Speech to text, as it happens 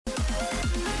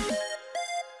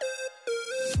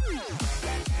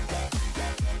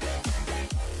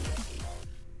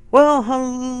Well,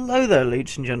 hello there,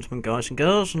 ladies and gentlemen, guys and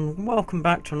girls, and welcome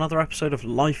back to another episode of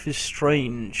Life is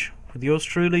Strange with yours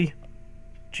truly,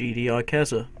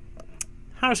 GDIKezr.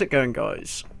 How's it going,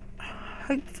 guys?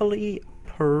 Hopefully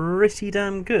pretty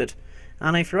damn good.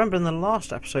 And if you remember in the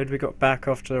last episode, we got back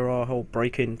after our whole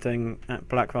break-in thing at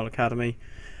Blackwell Academy,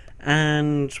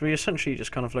 and we essentially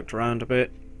just kind of looked around a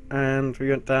bit, and we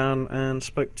went down and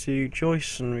spoke to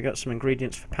Joyce, and we got some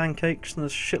ingredients for pancakes, and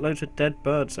there's shitloads of dead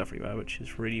birds everywhere, which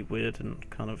is really weird and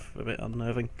kind of a bit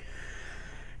unnerving.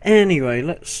 Anyway,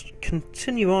 let's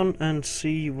continue on and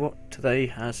see what today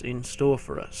has in store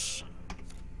for us.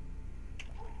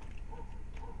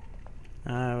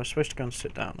 We're supposed to go and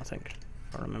sit down, I think,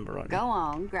 if I remember rightly. Go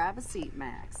on, grab a seat,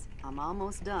 Max. I'm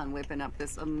almost done whipping up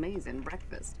this amazing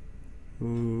breakfast.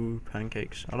 Ooh,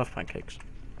 pancakes. I love pancakes.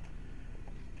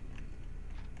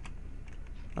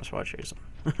 That's why I choose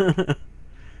them.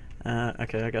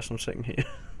 Okay, I guess I'm sitting here.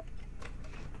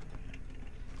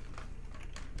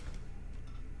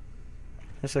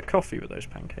 Is there coffee with those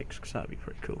pancakes? Because that'd be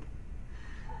pretty cool.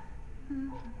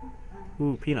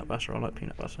 Ooh, peanut butter. I like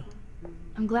peanut butter.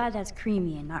 I'm glad that's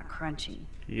creamy and not crunchy.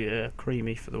 Yeah,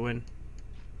 creamy for the win.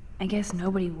 I guess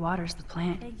nobody waters the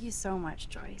plant. Thank you so much,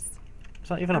 Joyce. Is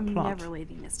that even a plant? I'm never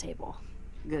leaving this table.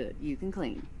 Good, you can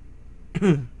clean.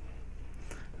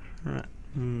 Right.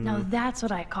 Now that's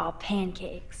what I call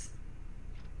pancakes.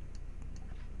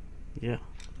 Yeah,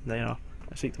 they are.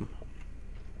 Let's eat them.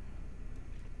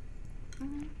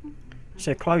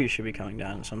 So Chloe should be coming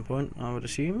down at some point, I would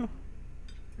assume.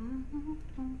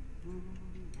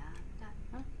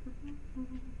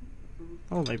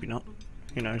 Or maybe not.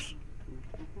 Who knows?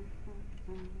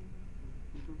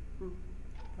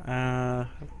 We're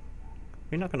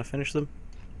not going to finish them.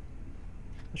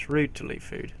 It's rude to leave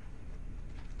food.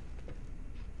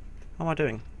 How am I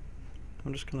doing?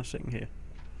 I'm just kind of sitting here.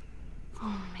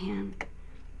 Oh man,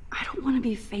 I don't want to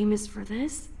be famous for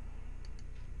this.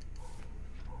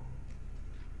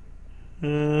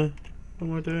 What am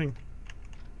I doing?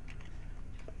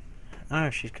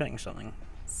 Oh, she's cutting something.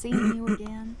 Seeing you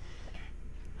again?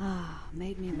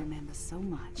 Made me remember so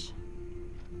much.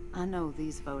 I know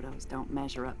these photos don't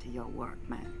measure up to your work,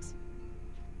 Max.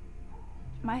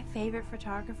 My favorite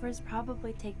photographers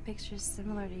probably take pictures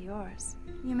similar to yours.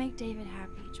 You make David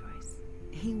happy, Joyce.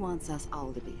 He wants us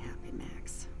all to be happy,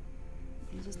 Max.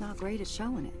 He's just not great at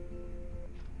showing it.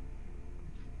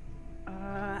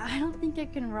 I don't think I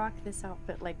can rock this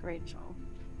outfit like Rachel.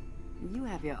 You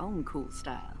have your own cool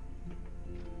style.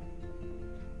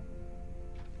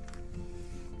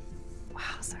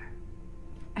 Wowzer.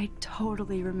 I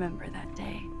totally remember that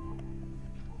day.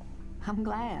 I'm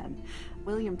glad.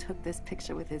 William took this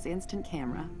picture with his instant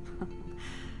camera.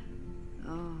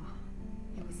 Oh,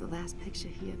 it was the last picture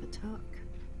he ever took.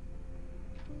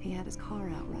 He had his car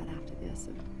out right after this,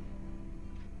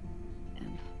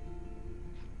 and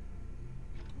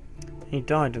He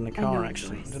died in the car know,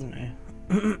 accident, Joyce. didn't he?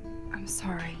 I'm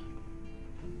sorry.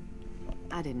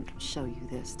 I didn't show you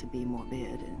this to be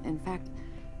morbid. In fact,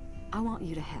 I want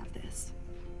you to have this.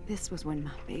 This was when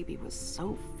my baby was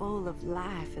so full of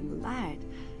life and light.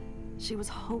 She was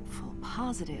hopeful,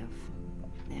 positive.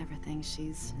 Everything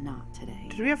she's not today.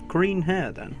 Did we have green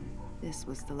hair then? This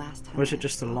was the last time. Or is it I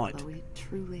just the saw light? Chloe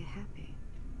truly happy.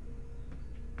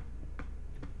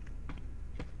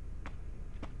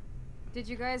 Did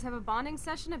you guys have a bonding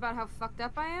session about how fucked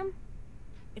up I am?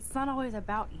 It's not always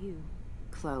about you.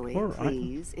 Chloe, All right.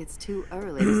 please. It's too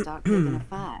early to start picking a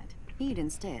fight. Eat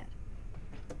instead.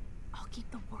 I'll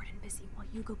keep the warden busy while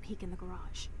you go peek in the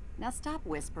garage. Now stop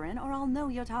whispering, or I'll know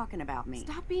you're talking about me.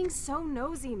 Stop being so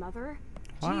nosy, Mother.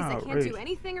 Wow, Jeez, I can't rude. do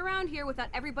anything around here without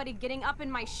everybody getting up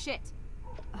in my shit.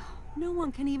 No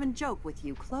one can even joke with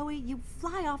you, Chloe. You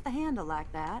fly off the handle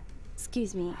like that.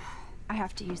 Excuse me. I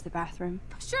have to use the bathroom.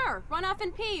 Sure, run off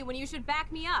and pee when you should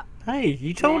back me up. Hey,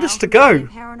 you told Now, us to you're go!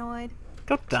 paranoid.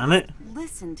 God damn it.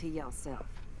 Listen to yourself.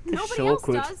 This is Nobody else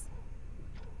awkward. does.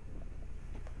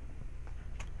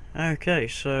 Okay,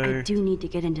 so... I do need to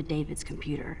get into David's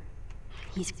computer.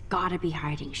 He's gotta be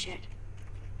hiding shit.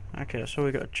 Okay, so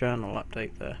we got a journal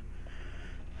update there.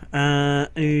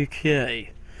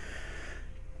 Okay.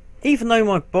 Even though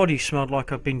my body smelled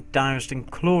like I'd been doused in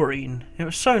chlorine, it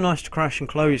was so nice to crash in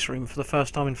Chloe's room for the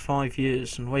first time in 5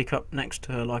 years and wake up next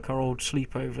to her like our old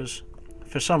sleepovers.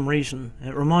 For some reason,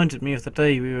 it reminded me of the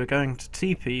day we were going to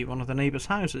TP one of the neighbours'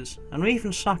 houses, and we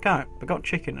even snuck out, but got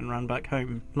chicken and ran back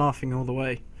home, laughing all the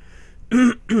way.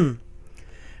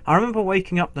 I remember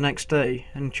waking up the next day,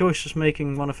 and Joyce was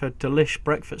making one of her delish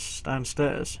breakfasts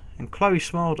downstairs, and Chloe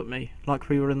smiled at me like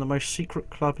we were in the most secret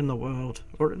club in the world,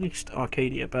 or at least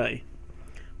Arcadia Bay.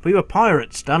 We were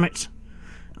pirates, damn it!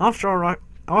 After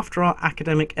After our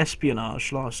academic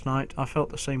espionage last night, I felt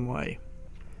the same way.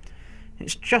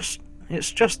 It's just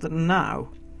that now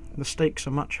the stakes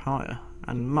are much higher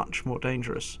and much more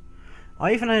dangerous.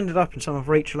 I even ended up in some of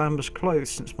Rachel Amber's clothes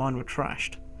since mine were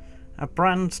trashed. A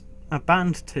band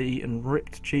tee and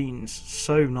ripped jeans,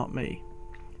 so not me.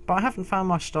 But I haven't found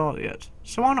my style yet,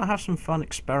 so why not have some fun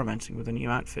experimenting with a new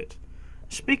outfit?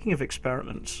 Speaking of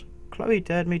experiments, Chloe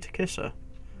dared me to kiss her.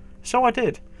 So I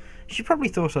did. She probably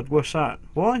thought I'd wuss out.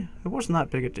 Why? It wasn't that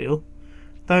big a deal.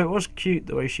 Though it was cute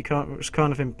the way she was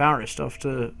kind of embarrassed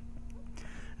after...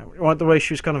 the way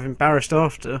she was kind of embarrassed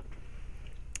after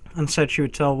and said she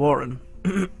would tell Warren.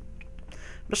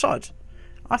 Besides,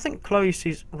 I think Chloe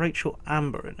sees Rachel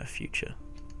Amber in her future.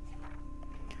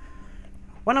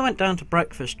 When I went down to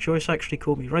breakfast, Joyce actually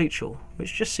called me Rachel,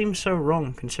 which just seems so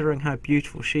wrong considering how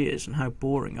beautiful she is and how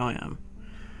boring I am.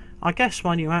 I guess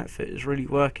my new outfit is really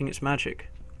working its magic.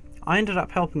 I ended up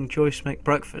helping Joyce make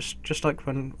breakfast, just like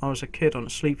when I was a kid on a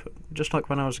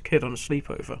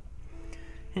sleepover.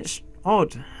 It's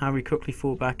odd how we quickly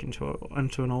fall back into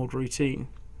an old routine.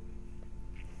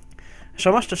 So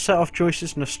I must have set off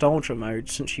Joyce's nostalgia mode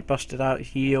since she busted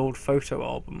out ye old photo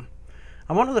album.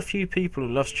 I'm one of the few people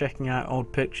who loves checking out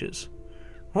old pictures.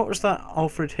 What was that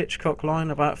Alfred Hitchcock line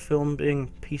about film being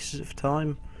pieces of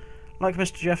time? Like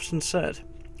Mr. Jefferson said,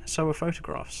 so are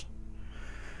photographs.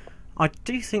 I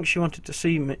do think she wanted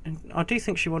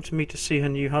me to see her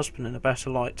new husband in a better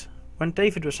light. When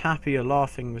David was happier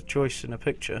laughing with Joyce in a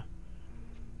picture,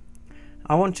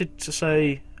 I wanted to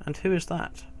say, and who is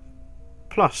that?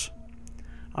 Plus,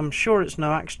 I'm sure it's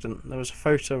no accident there was a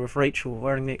photo of Rachel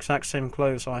wearing the exact same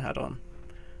clothes I had on.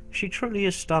 She truly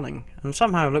is stunning, and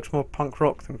somehow looks more punk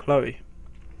rock than Chloe.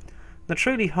 The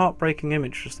truly heartbreaking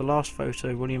image was the last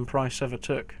photo William Price ever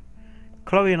took.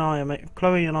 Chloe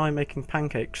and I making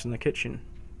pancakes in the kitchen.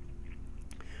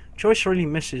 Joyce really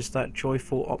misses that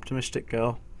joyful, optimistic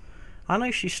girl. I know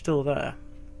she's still there.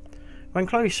 When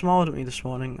Chloe smiled at me this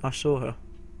morning, I saw her.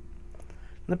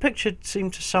 The picture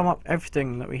seemed to sum up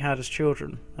everything that we had as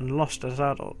children and lost as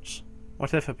adults,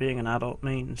 whatever being an adult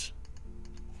means.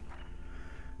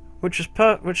 Which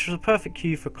was a perfect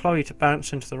cue for Chloe to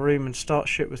bounce into the room and start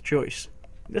shit with Joyce.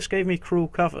 This gave me cruel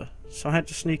cover, so I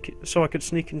could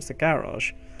sneak into the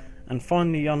garage and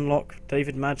finally unlock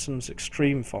David Madsen's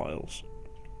extreme files.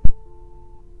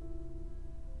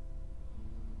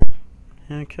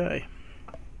 Okay.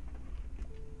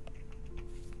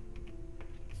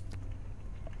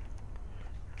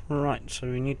 Right,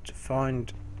 so we need to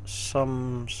find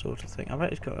some sort of thing. I bet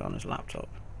he's got it on his laptop.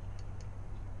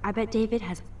 I bet David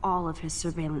has all of his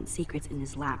surveillance secrets in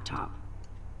his laptop.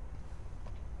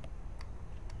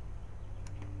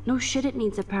 No shit, it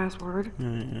needs a password.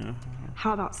 Yeah.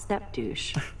 How about step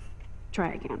douche?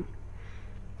 Try again.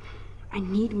 I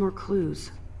need more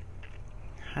clues.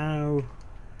 How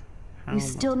You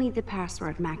still need the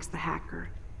password, Max the hacker.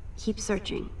 Keep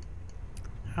searching.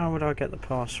 How would I get the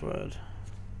password?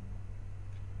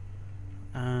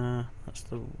 That's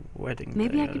the wedding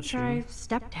Maybe day, I could try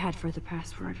assume. stepdad for the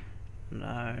password.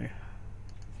 No.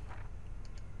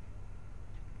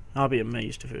 I'll be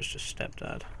amazed if it was just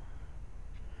stepdad.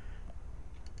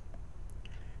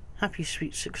 Happy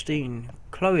sweet 16.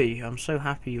 Chloe, I'm so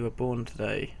happy you were born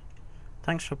today.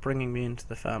 Thanks for bringing me into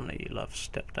the family you love,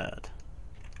 stepdad.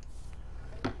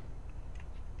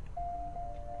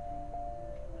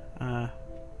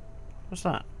 What's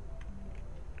that?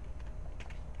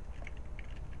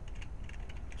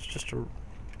 It's just a...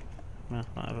 well,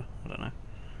 whatever. I don't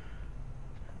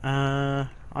know.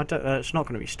 It's not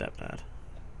going to be stepdad.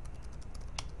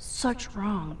 Such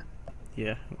wrong.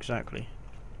 Yeah, exactly.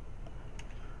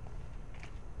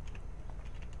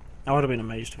 I would have been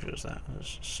amazed if it was that.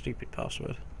 That's a stupid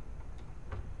password.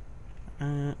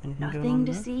 Anything going on Nothing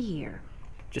to there? see here.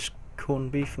 Just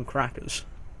corned beef and crackers.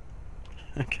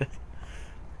 Okay.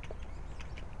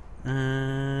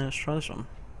 Let's try this one.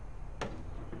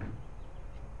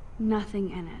 Nothing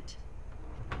in it.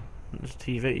 There's a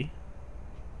TV.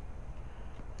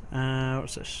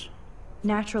 What's this?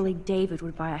 Naturally, David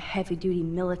would buy a heavy-duty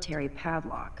military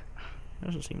padlock. It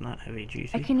doesn't seem that heavy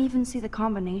duty. I can even see the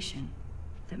combination.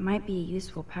 That might be a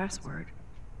useful password.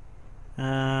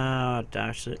 I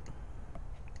doubt it.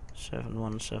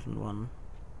 7171.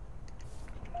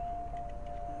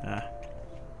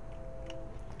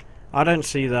 I don't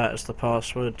see that as the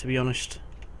password, to be honest.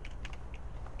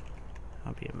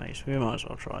 I'd be amazed. We might as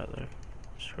well try it though.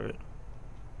 Screw it.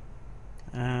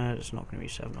 It's not going to be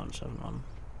 7171.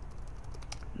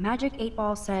 Magic 8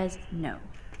 Ball says no.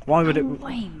 Why would No it...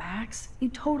 way, Max. You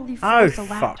totally Oh, forced the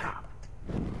fuck. laptop.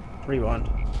 Rewind.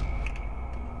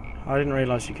 I didn't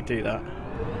realise you could do that.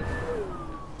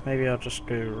 Maybe I'll just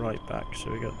go right back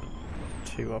so we got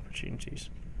 2 opportunities.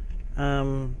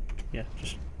 Yeah,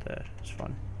 just there, it's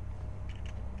fine.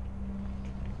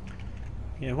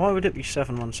 Yeah, why would it be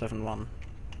 7171?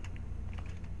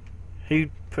 Who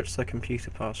puts their computer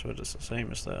password as the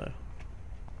same as their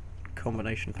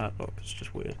combination padlock? It's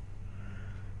just weird.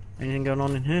 Anything going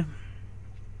on in here?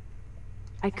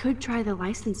 I could try the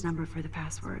license number for the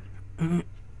password.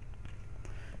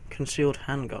 Concealed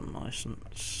handgun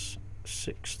license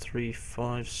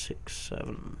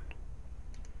 63567.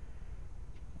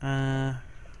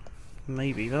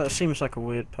 Maybe. That seems like a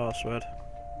weird password.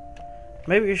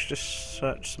 Maybe we should just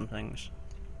search some things.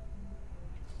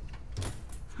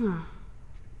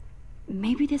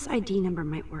 Maybe this ID number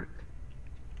might work.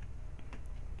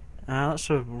 That's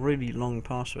a really long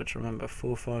password to remember.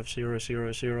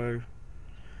 45000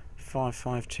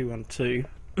 55212.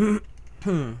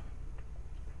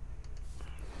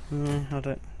 Yeah, I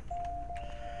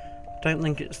don't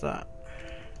think it's that.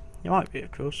 It might be,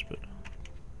 of course, but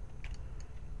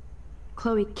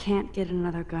Chloe can't get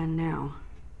another gun now.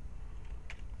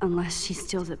 Unless she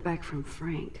steals it back from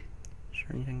Frank. is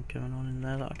there anything going on in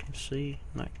there that I can see?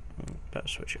 No, better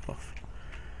switch it off.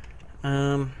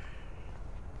 No,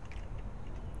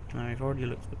 we've already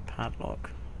looked at the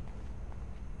padlock.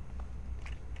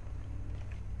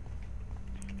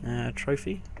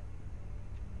 Trophy?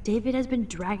 David has been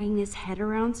dragging this head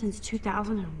around since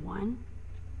 2001?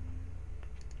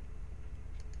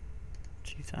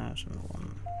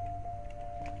 2001.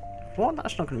 What?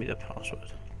 That's not going to be the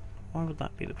password. Why would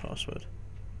that be the password?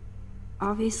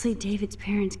 Obviously, David's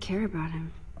parents care about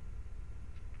him.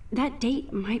 That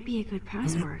date might be a good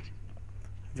password.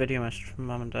 Video message from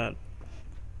Mum and Dad.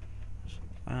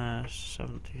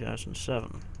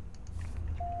 2007.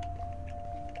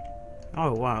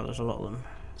 Oh wow, there's a lot of them.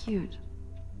 Cute.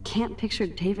 Can't picture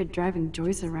David driving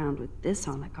Joyce around with this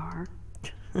on the car.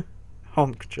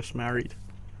 Honk just married.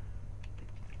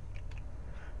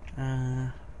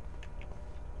 There's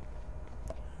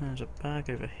a bag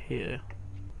over here.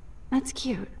 That's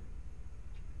cute.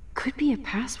 Could be a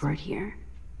password here.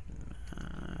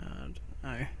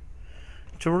 No.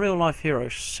 To a real life hero,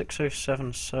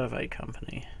 607 Survey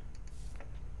Company.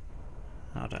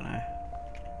 I don't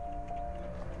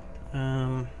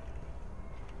know.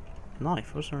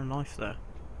 Knife. Was there a knife there?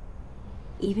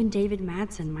 Even David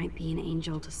Madsen might be an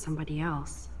angel to somebody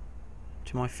else.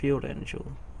 To my field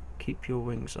angel, keep your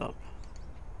wings up.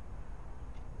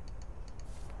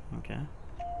 Okay.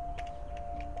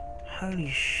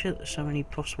 Holy shit, there's so many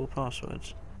possible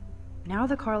passwords. Now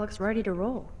the car looks ready to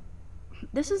roll.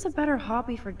 This is a better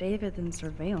hobby for David than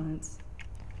surveillance.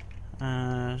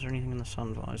 Is there anything in the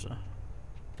sun visor?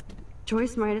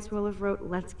 Joyce might as well have wrote,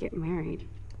 "Let's get married."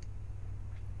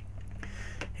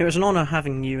 It was an honour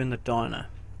having you in the diner.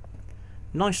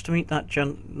 Nice to meet that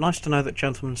nice to know that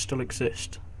gentlemen still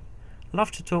exist. Love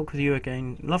to talk with you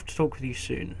again. Love to talk with you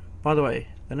soon. By the way,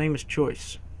 the name is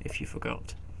Joyce, if you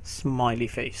forgot. Smiley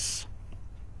face.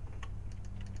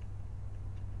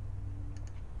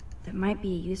 That might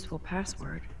be a useful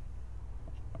password.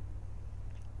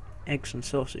 Eggs and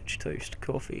sausage, toast,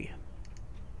 coffee.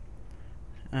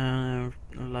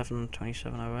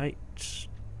 11/27/08.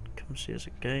 Come see us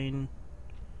again.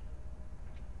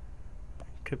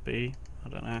 Could be. I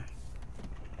don't know.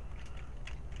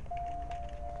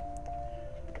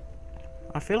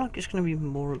 I feel like it's going to be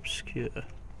more obscure.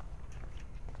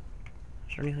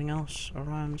 Is there anything else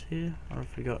around here? Or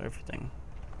have we got everything?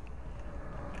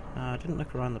 I didn't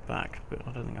look around the back, but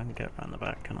I don't think I can get around the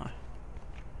back, can I?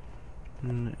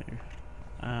 No.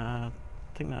 I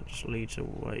think that just leads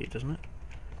away, doesn't it?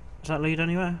 Does that lead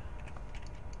anywhere?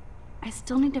 I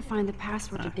still need to find the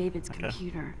password to Ah, David's okay.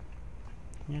 computer.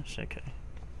 Yes, okay.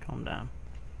 Calm down.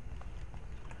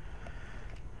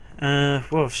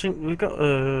 Well, I've seen, we've got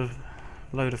a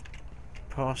load of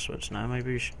passwords now.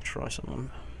 Maybe we should try some of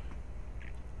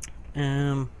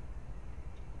them.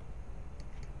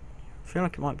 I feel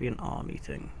like it might be an army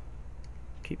thing.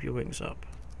 Keep your wings up.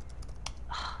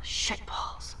 Oh, shit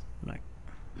balls. No.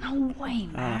 No way,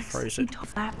 I Max. froze You it. told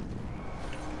that.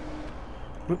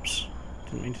 Whoops.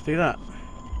 Didn't mean to do that.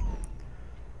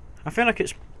 I feel like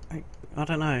it's... I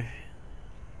don't know.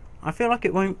 I feel like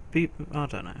it won't be... I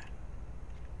don't know.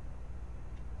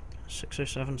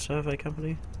 607 Survey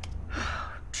Company?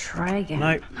 Try again.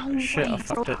 No. No Shit, way. I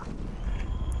fucked it.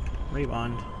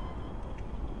 Rewind.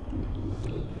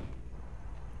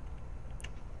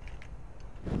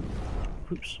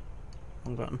 Oops.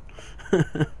 Wrong button.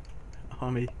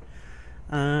 Army.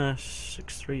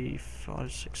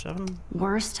 63567.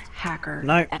 Worst hacker.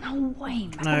 No. No way,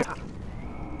 Max.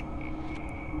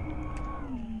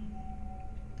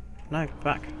 No. No,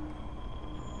 back.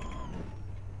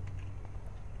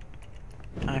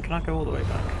 Can I go all the way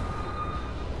back?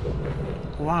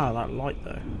 Wow, that light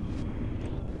though.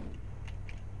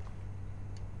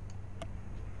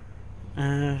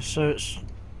 So it's...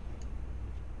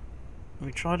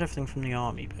 We tried everything from the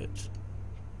army bit.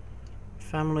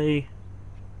 Family...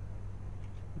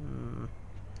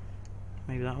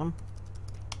 maybe that one?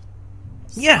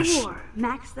 Yes! Score!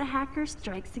 Max the hacker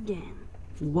strikes again.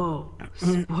 Whoa.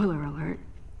 Spoiler alert.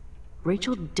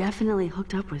 Rachel definitely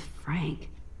hooked up with Frank.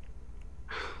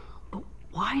 But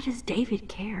why does David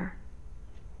care?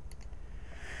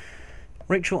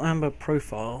 Rachel Amber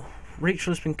profile. Rachel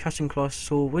has been cutting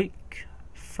classes all week.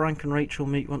 Frank and Rachel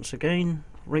meet once again.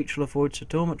 Rachel avoids a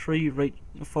dormitory.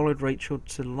 Followed Rachel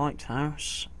to the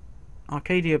lighthouse.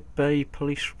 Arcadia Bay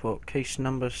police report, case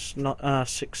number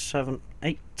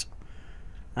 678.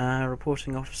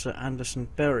 Reporting officer Anderson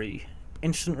Berry.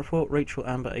 Incident report, Rachel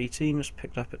Amber 18 was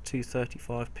picked up at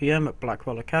 2:35 PM at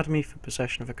Blackwell Academy for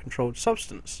possession of a controlled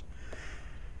substance.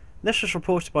 This was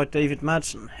reported by David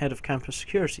Madsen, head of campus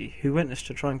security, who witnessed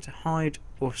her trying to hide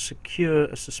or secure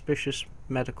a suspicious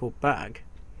medical bag.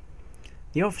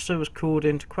 The officer was called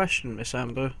in to question Miss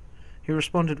Amber, who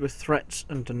responded with threats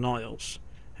and denials.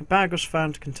 Her bag was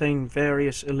found to contain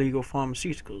various illegal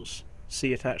pharmaceuticals.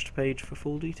 See attached page for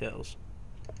full details.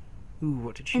 Ooh,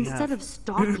 what did she have? Instead of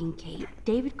stalking Kate,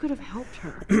 David could have helped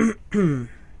her.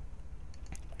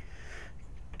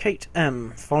 Kate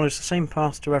M. follows the same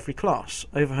path to every class.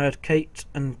 Overheard Kate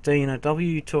and Dana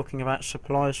W. talking about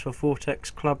supplies for Vortex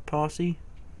Club party.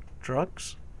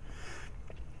 Drugs?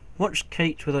 Watched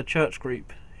Kate with her church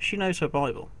group. She knows her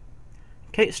Bible.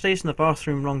 Kate stays in the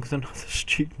bathroom longer than other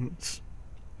students.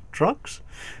 Drugs?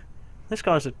 This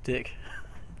guy's a dick.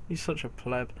 He's such a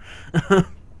pleb.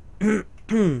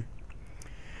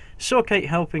 Saw Kate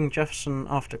helping Jefferson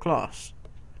after class.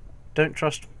 Don't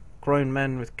trust grown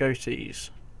men with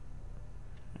goatees.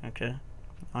 Okay,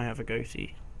 I have a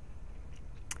goatee.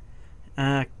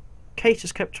 Kate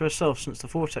has kept to herself since the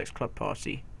Vortex Club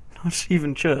party. Not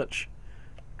even church.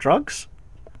 Drugs?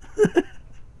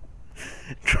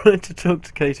 Tried to talk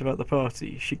to Kate about the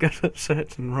party. She got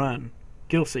upset and ran.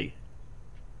 Guilty.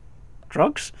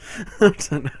 Drugs? I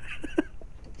don't know.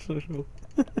 So sure.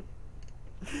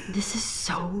 This is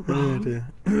so wrong.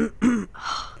 Oh dear.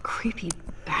 Creepy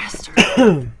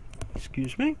bastard.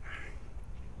 Excuse me.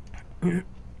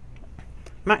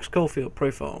 Max Caulfield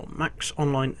profile. Max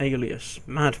online alias.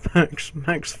 Mad Max.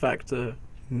 Max Factor.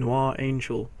 Noir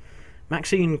Angel.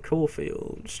 Maxine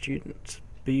Caulfield. Student.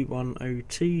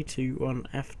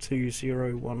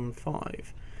 B10T21F2015.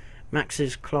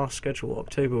 Max's class schedule.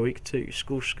 October week 2.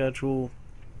 School schedule.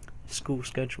 That's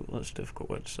a difficult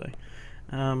word to say.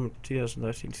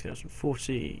 2013,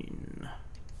 2014.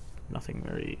 Nothing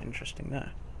very interesting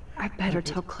there. I better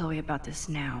tell Chloe about this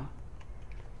now.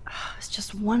 It's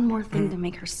just one more thing to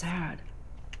make her sad.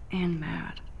 And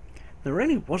mad. There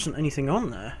really wasn't anything on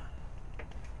there.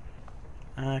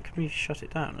 Can we shut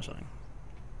it down or something?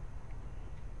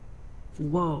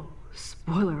 Whoa.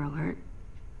 Spoiler alert.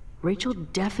 Rachel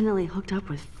definitely hooked up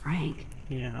with Frank.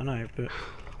 Yeah, I know, but...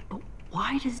 But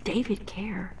why does David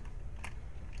care?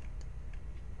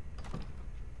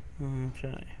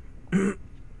 Okay.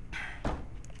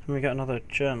 We got another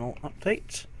journal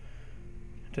update,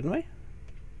 didn't we?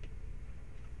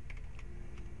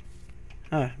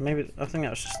 Oh, maybe, I think that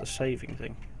was just the saving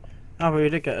thing. Oh, but we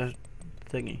did get a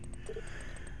thingy.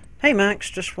 Hey Max,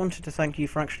 just wanted to thank you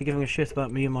for actually giving a shit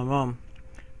about me and my mum.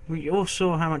 We all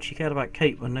saw how much you cared about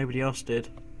Kate when nobody else did.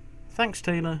 Thanks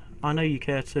Taylor, I know you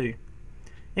care too.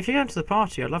 If you're going to the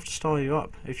party, I'd love to style you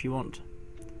up, if you want.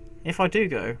 If I do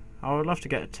go, I would love to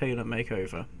get a Taylor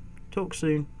makeover. Talk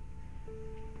soon.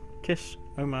 Kiss,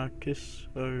 oh my kiss,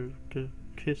 oh kiss,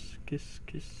 kiss,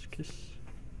 kiss, kiss.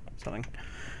 Something.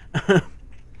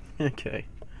 Okay.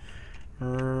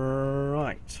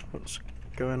 Right, what's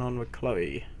going on with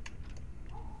Chloe?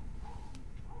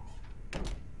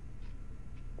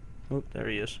 Oh, there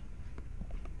he is.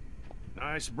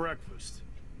 Nice breakfast.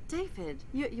 David,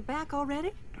 you back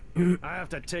already? I have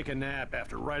to take a nap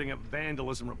after writing up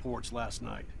vandalism reports last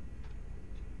night.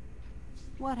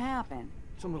 What happened?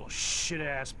 Some little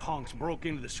shit-ass punks broke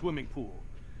into the swimming pool.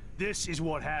 This is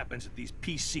what happens at these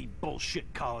PC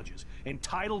bullshit colleges.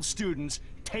 Entitled students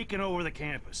taking over the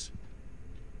campus.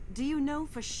 Do you know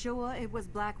for sure it was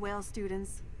Blackwell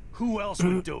students? Who else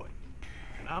would do it?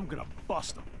 And I'm gonna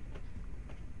bust them.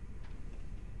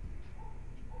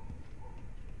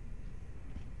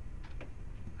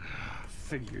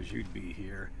 Figures you'd be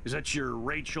here. Is that your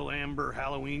Rachel Amber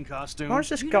Halloween costume? Why has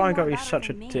this guy got to be such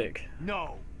a dick?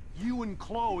 No. You and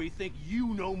Chloe think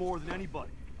you know more than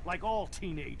anybody. like all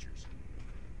teenagers.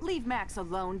 Leave Max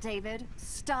alone, David.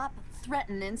 Stop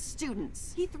threatening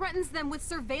students. He threatens them with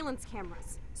surveillance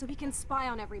cameras, so he can spy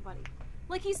on everybody.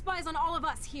 Like he spies on all of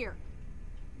us here.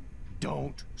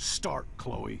 Don't start,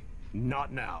 Chloe.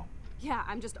 Not now. Yeah,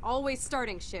 I'm just always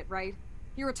starting shit, right?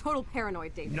 You're a total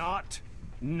paranoid, David. Not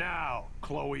now,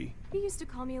 Chloe. You used to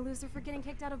call me a loser for getting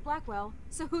kicked out of Blackwell.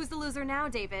 So who's the loser now,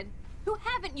 David? Who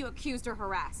haven't you accused or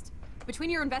harassed? Between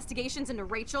your investigations into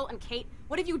Rachel and Kate,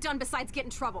 what have you done besides get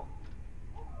in trouble?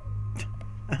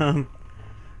 I'm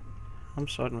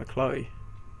siding with Chloe.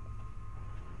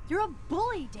 You're a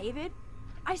bully, David.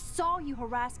 I saw you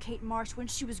harass Kate Marsh when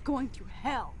she was going through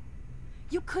hell.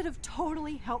 You could have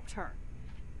totally helped her.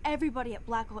 Everybody at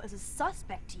Blackwell is a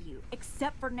suspect to you,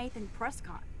 except for Nathan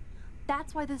Prescott.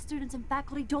 That's why the students and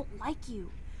faculty don't like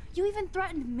you. You even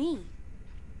threatened me.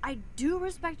 I do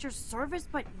respect your service,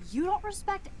 but you don't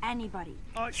respect anybody.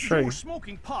 True. You're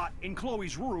smoking pot in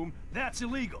Chloe's room. That's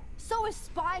illegal. So is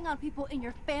spying on people in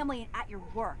your family and at your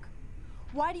work.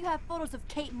 Why do you have photos of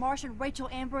Kate Marsh and Rachel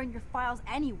Amber in your files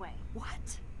anyway?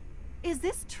 What? Is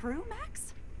this true,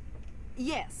 Max?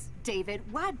 Yes, David.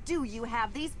 Why do you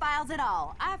have these files at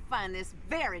all? I find this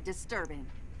very disturbing.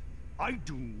 I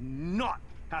do not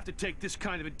have to take this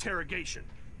kind of interrogation.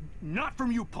 Not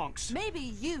from you punks. Maybe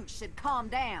you should calm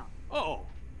down. Oh,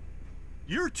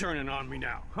 you're turning on me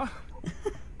now, huh?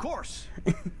 Of course.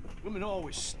 Women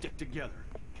always stick together.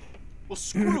 Well,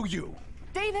 screw you.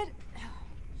 David,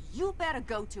 you better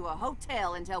go to a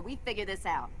hotel until we figure this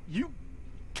out. You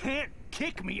can't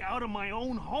kick me out of my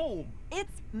own home.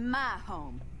 It's my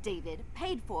home, David.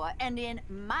 Paid for and in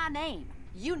my name.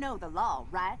 You know the law,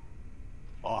 right?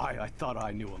 Oh, I thought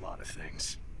I knew a lot of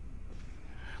things.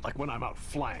 Like when I'm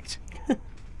outflanked.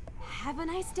 Have a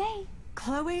nice day.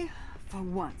 Chloe, for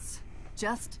once,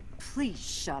 just please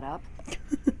shut up.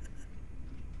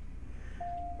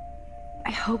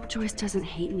 I hope Joyce doesn't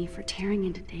hate me for tearing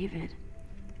into David.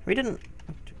 We didn't...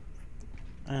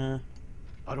 I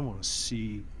don't want to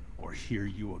see or hear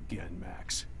you again,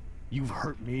 Max. You've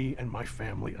hurt me and my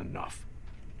family enough.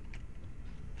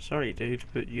 Sorry, dude,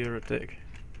 but you're a dick.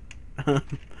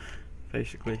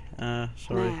 Basically.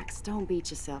 Sorry. Max, don't beat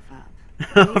yourself up.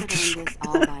 David done this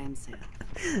all by himself.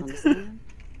 Understand?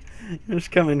 I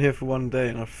just come in here for one day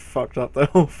and I fucked up the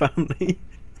whole family.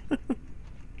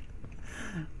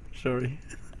 Sorry.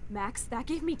 Max, that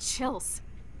gave me chills.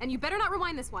 And you better not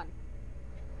rewind this one.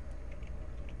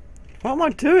 What am I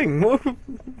doing? What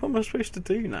am I supposed to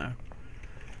do now?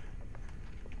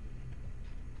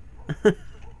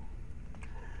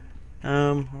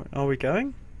 Are we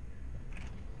going?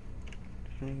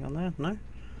 Anything on there? No?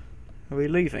 Are we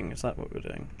leaving? Is that what we're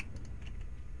doing?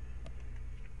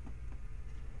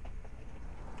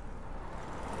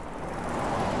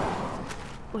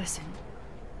 Listen,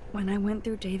 when I went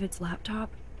through David's laptop,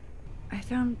 I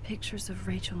found pictures of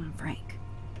Rachel and Frank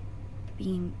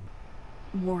being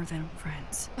more than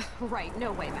friends. Right,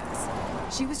 no way,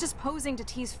 Max. She was just posing to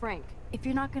tease Frank. If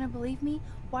you're not gonna believe me,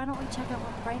 why don't we check out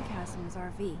what Frank has in his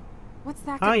RV? What's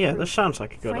that? Oh yeah, this sounds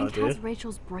like a good Frank idea. has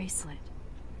Rachel's bracelet.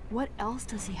 What else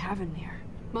does he have in there?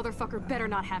 Motherfucker better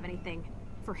not have anything.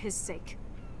 For his sake.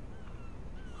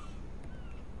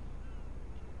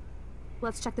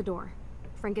 Let's check the door.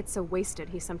 Frank gets so wasted,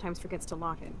 he sometimes forgets to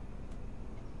lock it.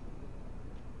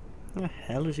 What the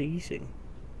hell is he eating?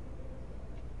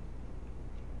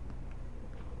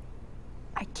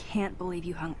 I can't believe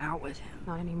you hung out with him.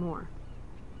 Not anymore.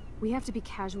 We have to be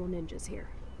casual ninjas here.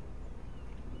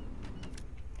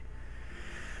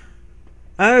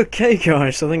 Okay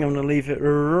guys, I think I'm going to leave it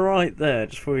right there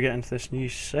just before we get into this new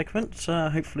segment.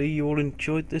 Hopefully you all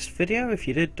enjoyed this video. If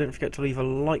you did, don't forget to leave a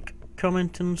like,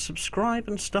 comment and subscribe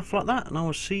and stuff like that, and I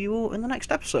will see you all in the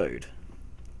next episode.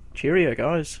 Cheerio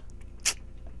guys.